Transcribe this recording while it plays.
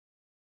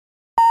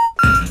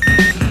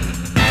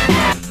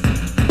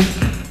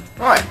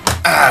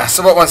Right,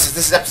 so what was this?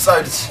 This is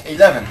episode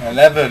 11.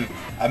 11.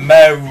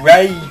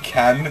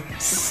 American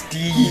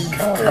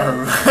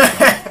Steve-Co.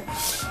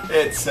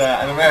 It's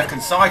an American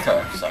Psycho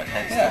episode,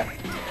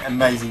 hence the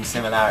amazing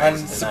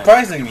similarities. And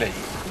surprisingly,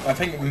 I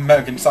think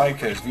American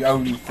Psycho is the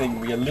only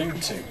thing we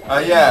allude to. Oh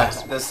yeah,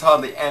 there's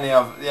hardly any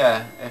of,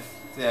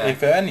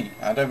 If any.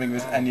 I don't think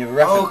there's any other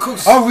reference. Oh, of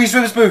course. Oh, Reese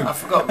Witherspoon! I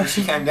forgot when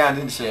she came down,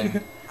 didn't she,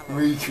 and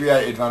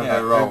recreated one of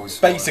her roles.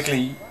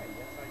 Basically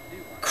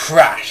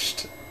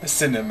crashed the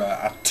cinema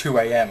at 2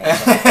 AM or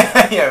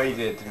something. Yeah, we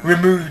did.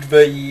 Removed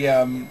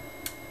the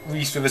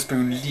Reese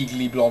Witherspoon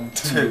Legally Blonde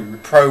 2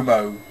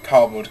 promo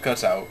cardboard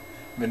cutout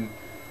and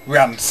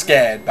ran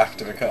scared back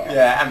to the car.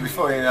 Yeah, and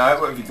before you know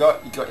it, what have you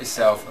got? You got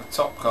yourself a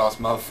top class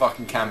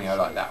motherfucking cameo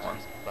like that one.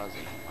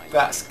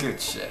 That's good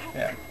shit.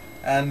 Yeah.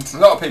 And a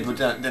lot of people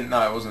didn't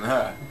know it wasn't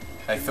her.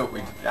 They thought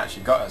we'd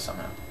actually got her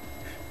somehow.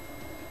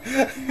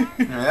 I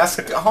mean, that's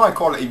high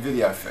quality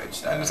video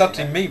footage though. And it's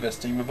actually me that's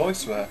doing the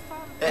voice for her.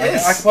 It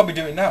is. I could probably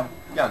do it now.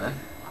 Go on then.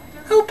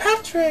 Oh,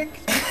 Patrick!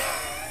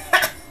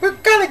 We're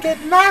gonna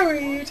get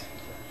married!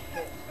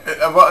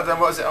 What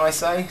was it I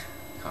say?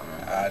 Can't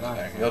remember. I don't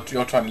know.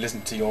 You're trying to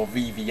listen to your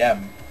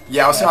VVM.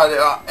 Yeah, I was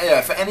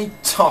saying, for any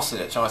tosser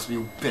that tries to be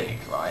all big,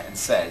 right, and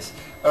says,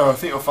 oh, I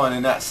think you'll find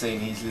in that scene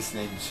he's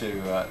listening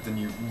to the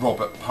new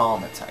Robert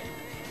Palmer tape.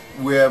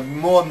 We're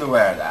more than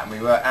aware of that, and we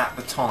were at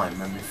the time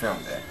when we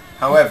filmed it.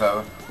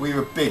 However, we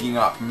were bigging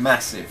up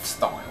Massive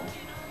Style,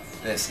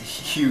 this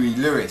Huey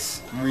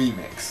Lewis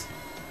remix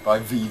by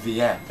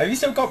VVM. Have you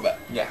still got that?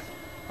 Yeah.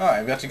 Alright,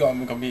 have you actually got it on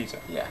the computer?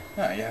 Yeah.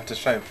 Oh, you have to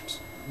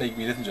make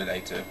me listen to it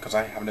later, because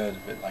I haven't heard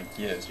of it like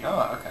years.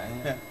 Oh, okay.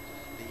 Yeah.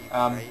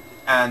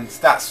 And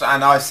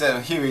I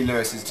said Huey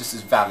Lewis is just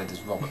as valid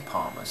as Robert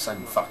Palmer.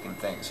 Same fucking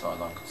thing as far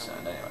as I'm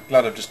concerned. Anyway.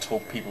 Glad I've just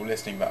told people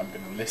listening that I'm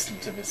going to listen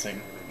to this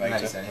thing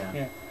later.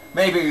 Yeah.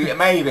 Maybe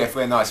if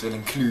we're nice, we'll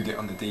include it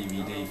on the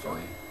DVD for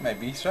you.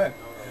 Maybe so.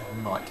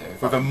 We might do.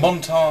 With a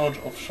montage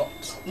of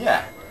shots.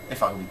 Yeah,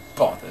 if I can be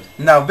bothered.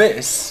 Now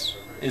this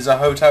is a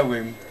hotel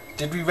room.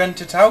 Did we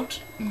rent it out?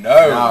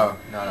 No.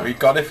 No. We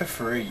got it for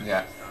free.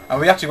 Yeah. And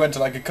we actually went to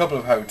like a couple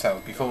of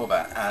hotels before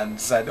that and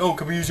said, oh,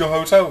 can we use your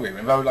hotel room?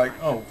 And they were like,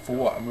 oh, for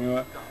what? And we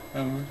were,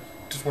 we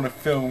just want to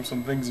film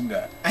some things in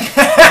there. And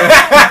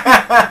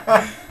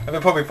they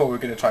probably thought we were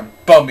going to try and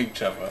bum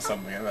each other or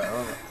something.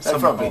 They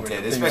probably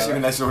did, especially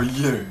when they saw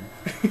you.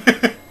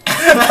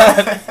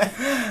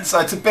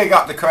 So to big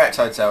up the correct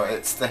hotel,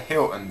 it's the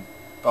Hilton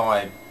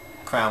by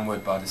Crown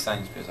Wood by the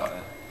Sainsbury's out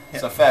there.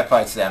 Yep. So fair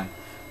play to them.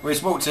 We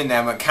just walked in there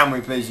and went, can we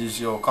please use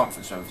your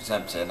conference room for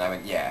 10%? And they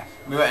went, yeah.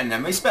 We went in there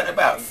and we spent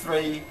about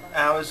 3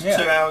 hours, 2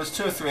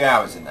 or 3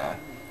 hours in there.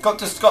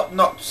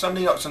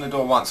 Somebody knocked on the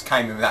door once,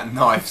 came in with that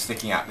knife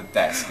sticking out the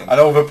desk. And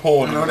all the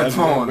porn. And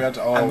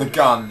the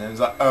gun. And it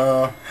was like,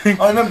 I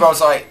remember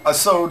I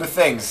saw all the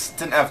things,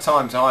 didn't have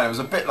time to hide. It was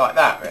a bit like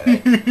that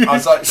really. I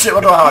was like, shit,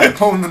 what do I hide?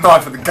 Pulling the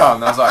knife with the gun.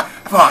 And I was like,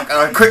 fuck. And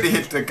I quickly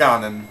hit the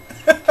gun and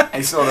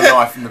he saw the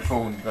knife and the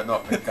porn, but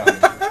not the gun.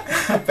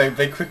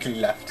 They quickly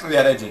left.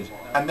 Yeah, they did.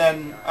 And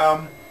then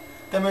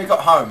we got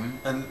home,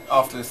 and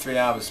after the 3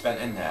 hours spent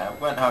in there,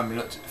 went home and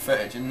looked at the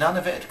footage, and none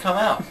of it had come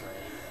out.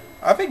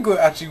 I think we're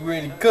actually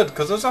really good,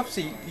 because there's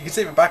obviously, you can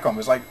see it back on,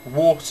 there's like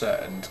water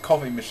and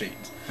coffee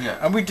machines. Yeah.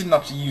 And we didn't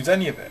actually use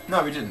any of it.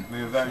 No, we didn't.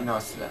 We were very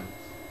nice to them.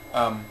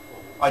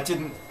 I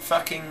didn't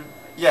fucking...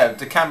 Yeah,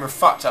 the camera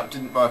fucked up,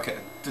 didn't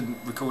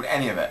record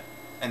any of it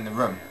in the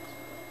room.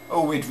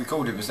 All we'd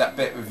recorded was that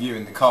bit with you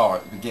in the car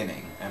at the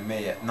beginning, and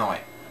me at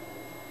night.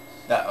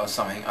 That or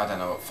something, I don't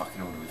know what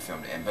fucking order we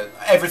filmed it in, but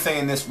everything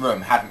in this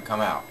room hadn't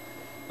come out.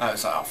 And I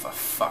was like, oh, for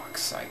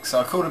fuck's sake. So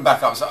I called him back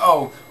up, I was like,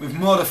 oh, we've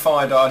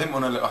modified I didn't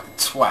want to look like a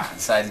twat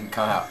and say it didn't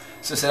come out.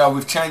 So I said, oh,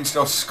 we've changed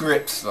our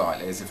script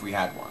slightly, as if we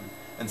had one,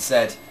 and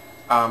said,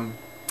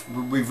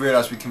 we've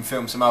realised we can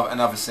film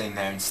another scene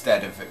there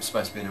instead of it was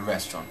supposed to be in a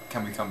restaurant.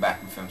 Can we come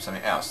back and film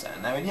something else there?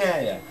 And they went,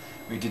 yeah.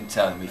 We didn't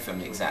tell them we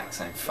filmed the exact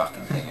same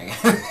fucking thing again.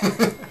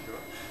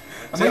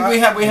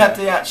 We had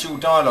the actual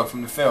dialogue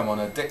from the film on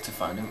a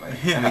dictaphone, didn't we?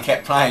 Yeah. And we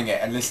kept playing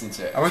it and listening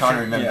to it, trying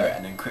to remember it,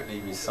 and then quickly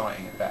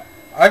reciting it back.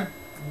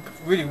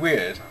 Really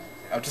weird.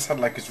 I've just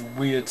had like this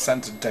weird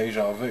sense of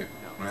deja vu.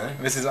 Really?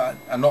 This is,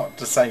 I'm not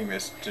just saying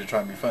this to try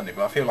and be funny,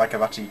 but I feel like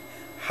I've actually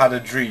had a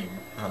dream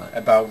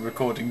about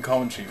recording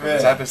commentary for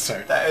this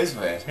episode. That is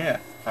weird. Yeah.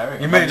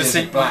 You may have just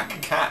seen a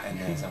black cat in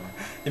there somewhere.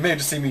 You may have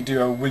just seen me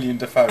do a William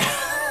Dafoe.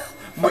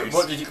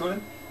 What did you call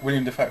him?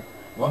 William Dafoe.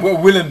 What? Well,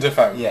 Willem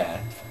Dafoe. Yeah.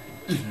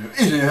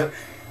 Idiot.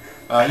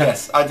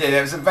 Yes, I did.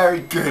 It was a very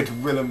good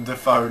Willem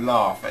Dafoe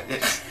laugh.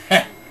 It's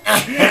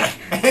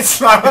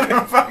like, what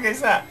the fuck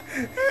is that?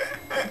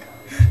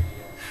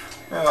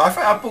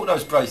 I bought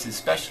those braces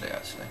specially,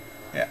 actually.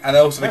 Yeah, and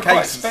also the case.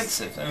 Quite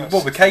expensive. You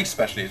bought the case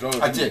specially as well.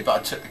 I did, but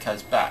I took the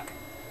case back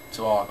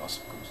to Argos,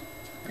 of course.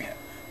 Yeah.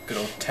 Good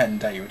old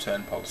 10-day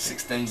return policy.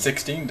 16 days.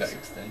 16 days.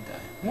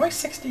 Why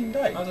 16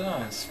 days? I don't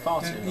know, it's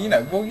far too long. You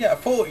know, well, yeah,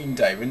 14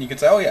 day when you could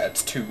say, oh yeah,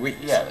 it's 2 weeks.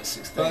 Yeah, it's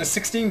 16. But it's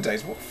 16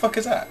 days, what the fuck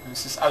is that?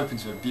 It's just open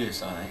to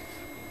abuse, I think.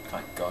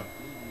 Thank God.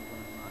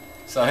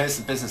 So here's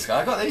the business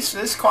card. I got these.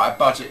 This is quite a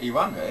budgety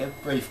one, really.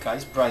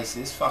 Briefcase,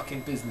 braces,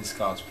 fucking business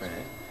cards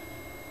printed.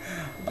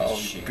 Oh,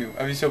 Shit.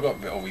 have you still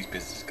got all these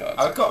business cards?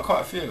 I've got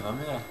quite a few of them.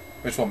 Yeah.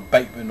 Which one,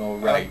 Bateman or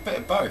Ray? A bit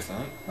of both, I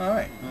think. All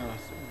right.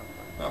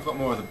 Yeah. I've got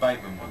more of the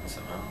Bateman ones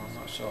somehow. I'm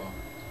not sure.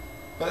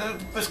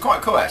 But it's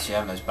quite cool actually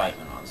having those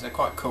Bateman ones. They're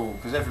quite cool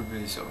because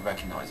everybody sort of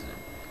recognises them.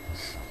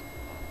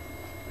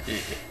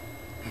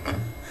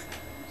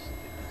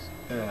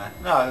 Yeah.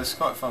 No, it's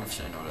quite fun for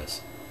showing all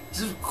this.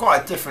 This is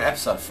quite a different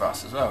episode for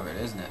us as well,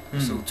 really, isn't it?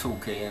 It's all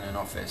talky in an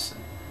office.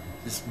 And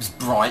it's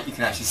bright. You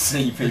can actually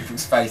see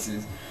people's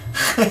faces.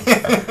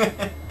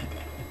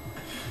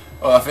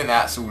 Well, I think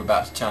that's all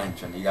about to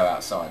change when you go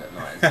outside at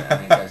night, isn't it? I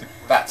think it goes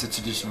back to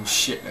traditional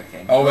shit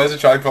looking. Oh, there's a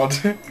tripod.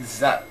 Is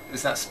that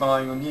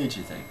spying on you, do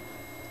you think?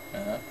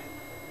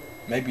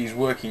 Maybe he's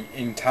working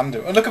in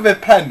tandem. Oh, look at the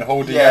pen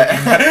holding.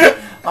 Yeah.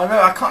 I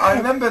know. I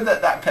remember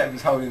that pen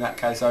was holding that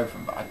case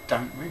open, but I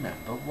don't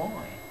remember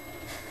why.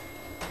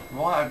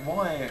 Why?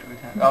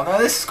 Oh no,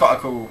 this is quite a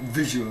cool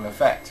visual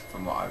effect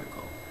from what I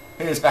recall.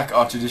 Here's back at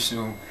our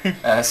traditional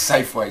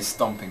Safeway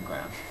stomping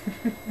ground.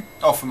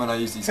 Often when I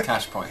use these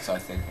cash points, I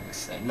think in this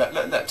scene. Look,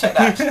 check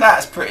that.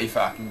 That's pretty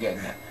fucking good,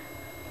 isn't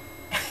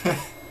it?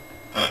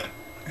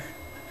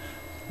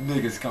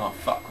 Niggas can't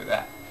fuck with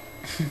that.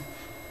 And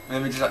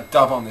then we just like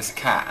dub on this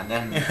cat, and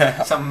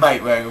then some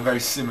mate wearing a very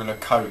similar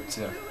coat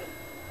to.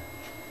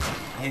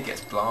 He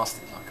gets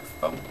blasted like a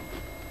phone.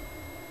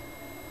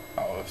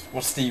 Oh,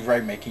 what's Steve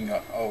Ray making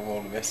of all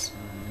of this?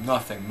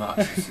 Nothing much.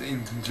 It's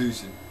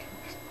inconclusive.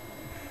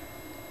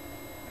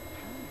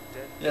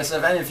 Yeah, so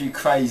if any of you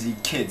crazy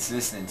kids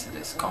listening to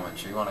this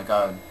commentary want to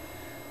go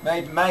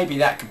and maybe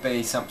that could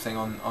be something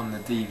on the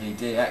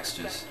DVD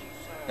extras.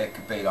 It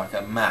could be like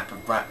a map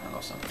of Bracknell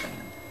or something.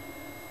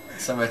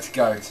 Somewhere to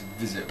go to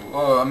visit,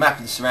 or a map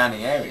of the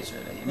surrounding areas,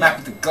 really. A map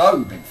of the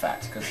globe, in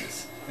fact,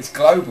 because it's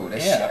global.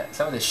 This shit.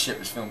 Some of this shit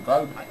was filmed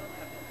globally.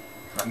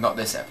 Like, not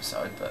this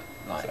episode, but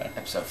like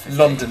episode 15.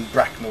 London,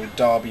 Bracknell,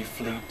 Derby,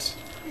 Fleet,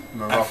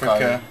 Morocco,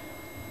 Africa,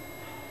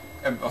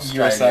 Australia,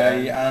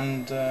 USA,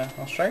 and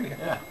Australia.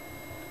 Yeah.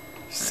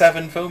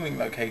 7 filming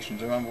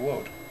locations around the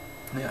world.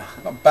 Yeah.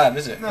 Not bad,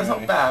 is it? No, it's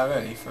not bad,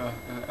 really, for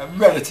a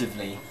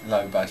relatively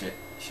low budget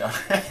show.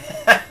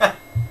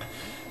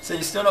 So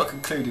you've still not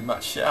concluded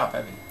much shit up,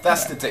 have you?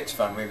 That's the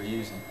dictaphone we were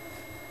using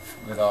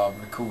with our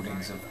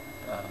recordings of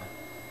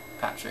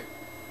Patrick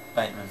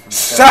Bateman from the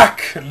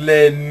Sack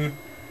Lynn!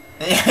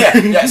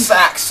 yeah,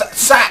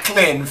 sack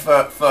Lynn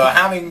for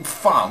having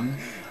fun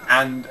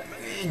and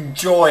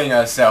enjoying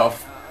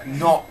herself,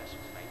 not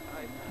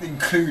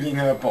including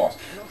her boss.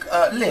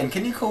 Lynn,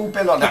 can you call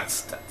Bill on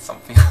that's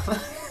something.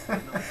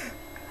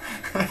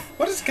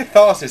 What does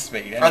catharsis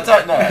mean? I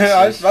don't know.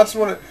 That's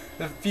one of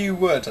the few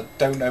words I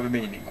don't know the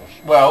meaning of.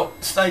 Well,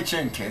 stay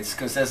tuned, kids,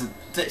 because there's a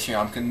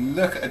dictionary. I can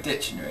look at a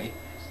dictionary,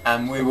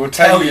 and we will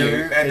tell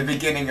you at the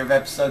beginning of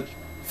episode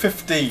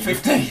 15.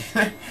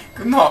 15.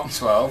 Not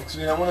 12, because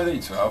we don't want to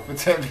do 12. We'll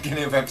tell you at the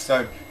beginning of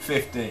episode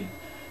 15.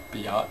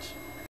 Biatch.